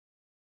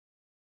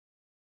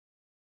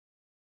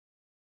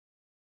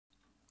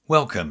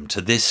Welcome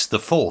to this, the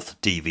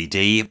fourth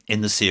DVD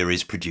in the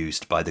series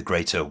produced by the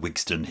Greater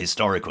Wigston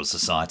Historical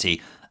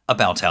Society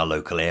about our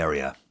local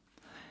area.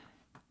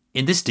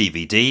 In this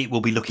DVD we'll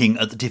be looking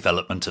at the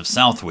development of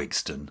South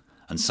Wigston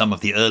and some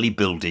of the early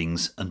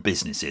buildings and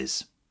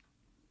businesses.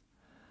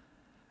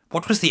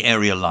 What was the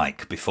area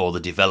like before the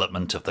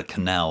development of the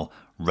canal,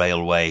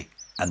 railway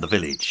and the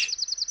village?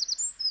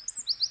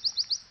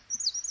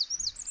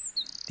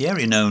 The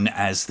area known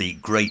as the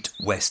Great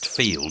West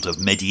Field of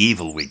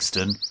medieval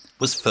Wigston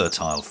was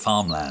fertile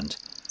farmland,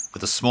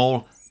 with a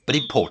small but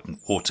important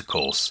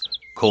watercourse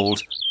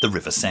called the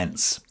River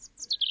Sence.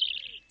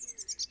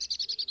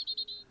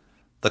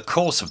 The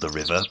course of the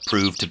river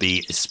proved to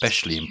be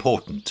especially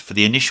important for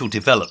the initial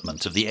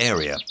development of the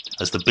area,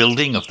 as the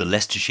building of the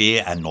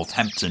Leicestershire and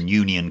Northampton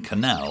Union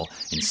Canal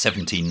in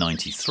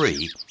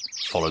 1793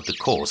 followed the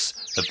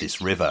course of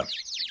this river.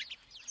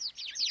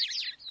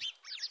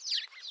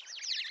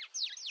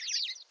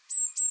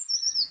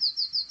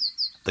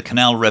 The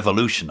canal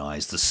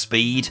revolutionised the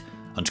speed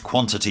and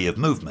quantity of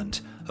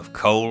movement of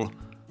coal,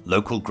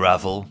 local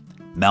gravel,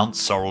 Mount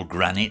Sorrel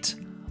granite,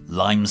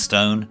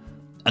 limestone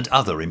and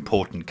other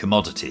important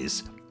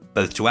commodities,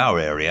 both to our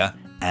area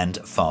and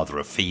farther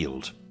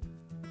afield.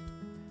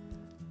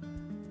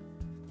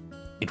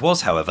 It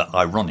was, however,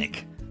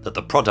 ironic that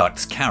the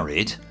products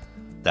carried,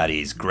 that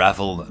is,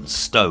 gravel and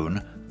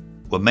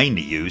stone, were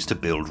mainly used to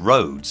build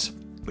roads,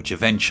 which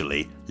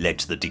eventually led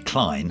to the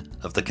decline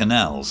of the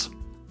canals.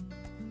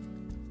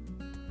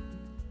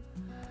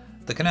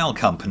 The Canal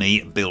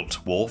Company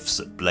built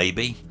wharfs at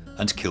Blaby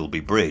and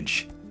Kilby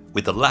Bridge,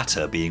 with the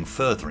latter being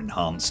further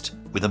enhanced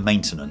with a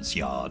maintenance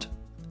yard.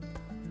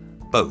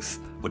 Both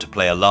were to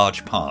play a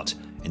large part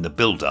in the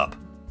build-up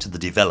to the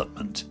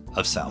development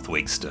of South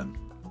Wigston.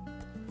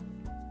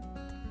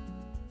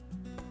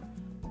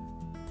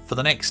 For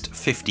the next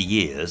 50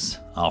 years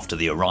after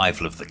the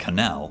arrival of the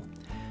canal,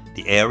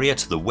 the area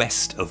to the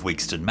west of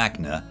Wigston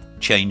Magna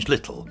changed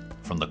little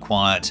from the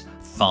quiet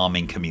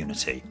farming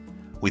community,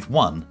 with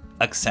one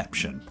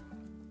exception.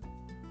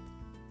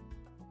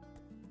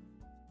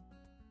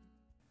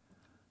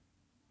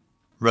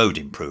 Road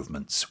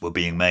improvements were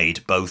being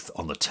made both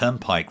on the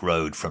turnpike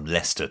road from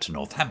Leicester to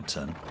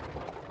Northampton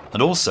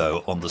and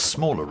also on the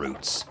smaller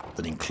routes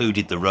that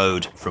included the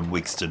road from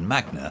Wigston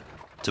Magna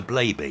to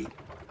Blaby.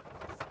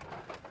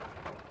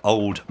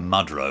 Old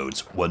mud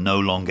roads were no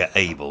longer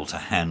able to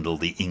handle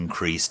the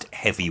increased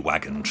heavy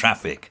wagon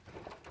traffic,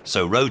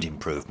 so road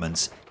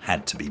improvements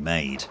had to be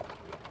made.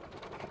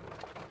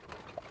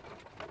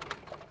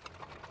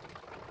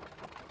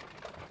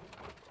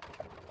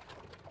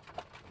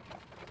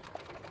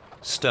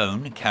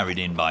 Stone carried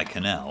in by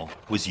canal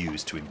was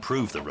used to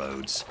improve the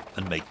roads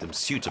and make them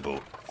suitable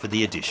for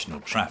the additional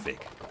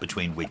traffic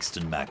between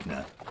Wigston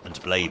Magna and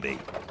Blaby.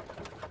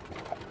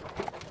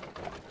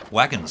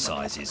 Wagon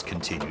sizes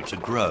continued to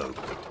grow,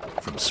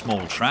 from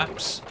small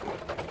traps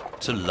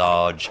to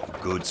large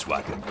goods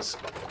wagons,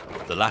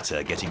 the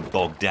latter getting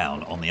bogged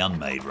down on the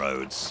unmade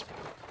roads.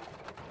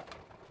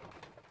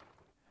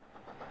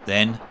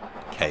 Then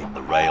came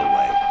the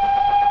railway.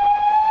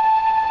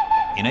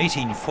 In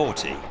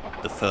 1840,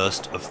 the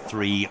first of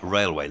 3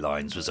 railway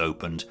lines was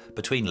opened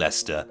between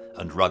Leicester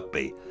and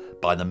Rugby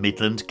by the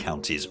Midland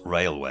Counties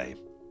Railway.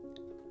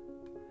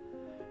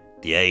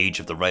 The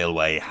age of the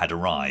railway had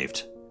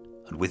arrived,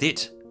 and with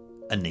it,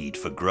 a need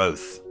for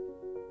growth.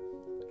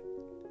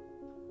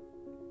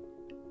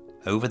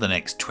 Over the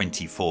next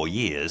 24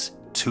 years,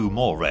 2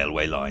 more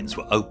railway lines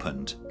were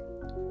opened.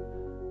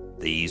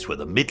 These were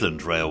the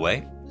Midland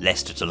Railway,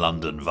 Leicester to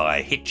London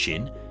via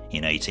Hitchin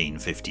in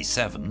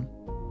 1857,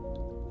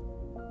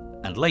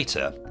 and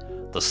later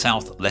the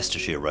South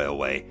Leicestershire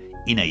Railway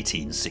in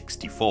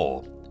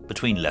 1864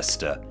 between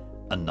Leicester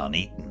and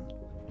Nuneaton.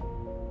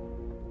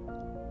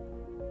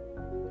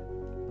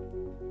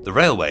 The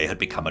railway had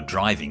become a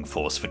driving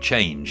force for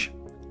change,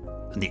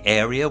 and the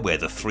area where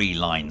the 3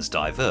 lines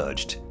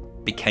diverged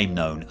became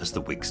known as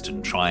the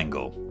Wigston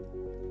Triangle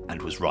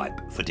and was ripe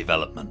for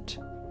development.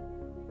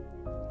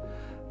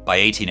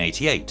 By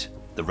 1888,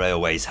 the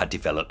railways had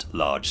developed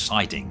large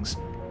sidings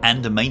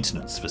and a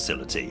maintenance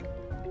facility,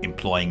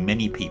 employing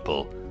many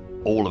people,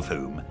 all of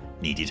whom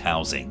needed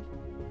housing.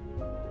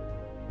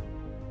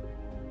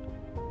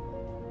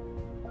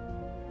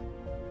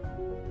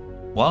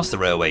 Whilst the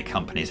railway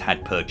companies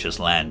had purchased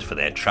land for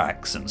their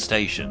tracks and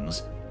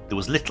stations, there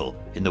was little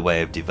in the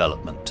way of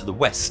development to the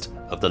west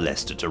of the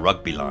Leicester to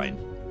Rugby line.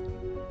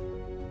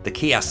 The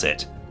key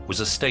asset was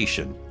a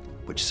station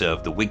which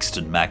served the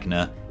Wigston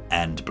Magna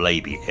and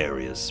Blaby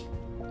areas.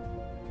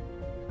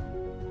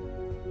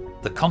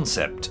 The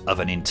concept of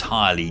an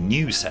entirely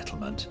new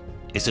settlement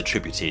is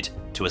attributed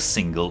to a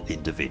single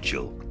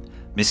individual,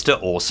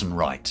 Mr. Orson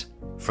Wright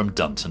from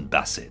Dunton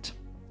Bassett.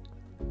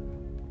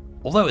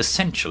 Although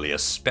essentially a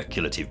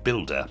speculative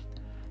builder,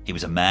 he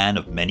was a man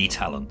of many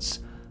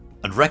talents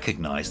and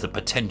recognised the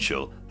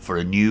potential for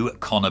a new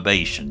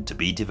conurbation to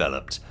be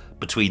developed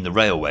between the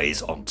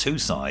railways on 2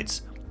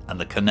 sides and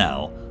the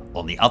canal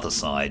on the other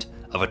side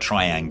of a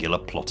triangular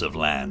plot of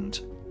land.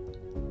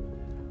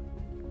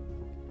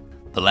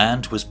 The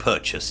land was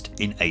purchased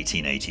in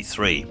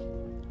 1883,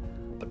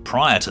 but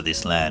prior to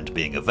this land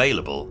being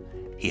available,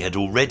 he had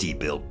already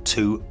built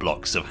 2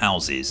 blocks of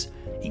houses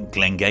in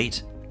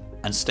Glengate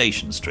and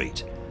Station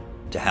Street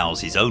to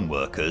house his own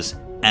workers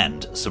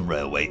and some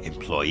railway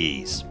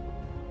employees.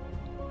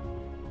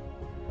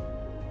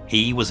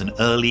 He was an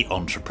early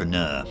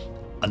entrepreneur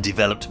and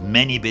developed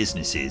many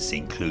businesses,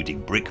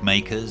 including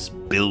brickmakers,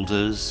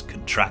 builders,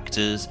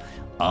 contractors,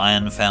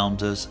 iron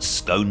founders,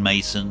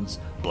 stonemasons,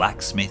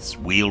 blacksmiths,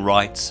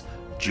 wheelwrights,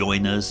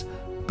 joiners,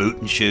 boot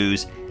and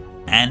shoes,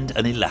 and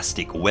an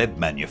elastic web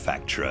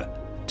manufacturer,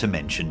 to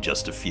mention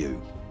just a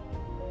few.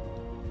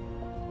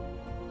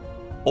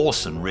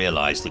 Orson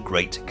realised the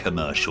great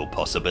commercial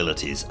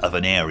possibilities of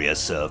an area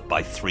served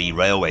by 3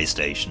 railway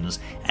stations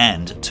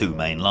and 2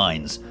 main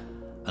lines,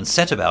 and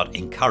set about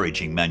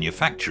encouraging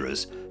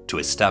manufacturers to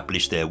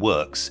establish their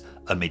works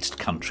amidst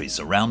country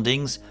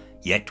surroundings,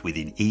 yet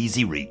within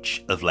easy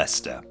reach of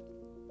Leicester.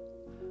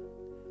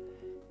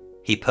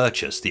 He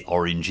purchased the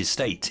Orange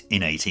Estate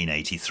in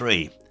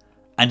 1883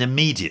 and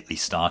immediately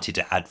started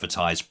to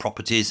advertise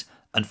properties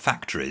and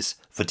factories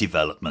for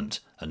development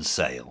and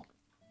sale.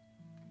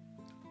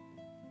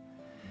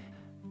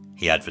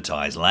 He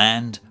advertised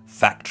land,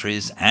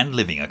 factories and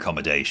living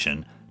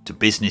accommodation to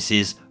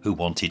businesses who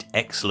wanted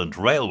excellent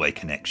railway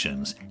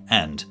connections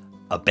and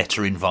a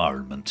better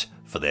environment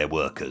for their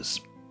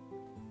workers.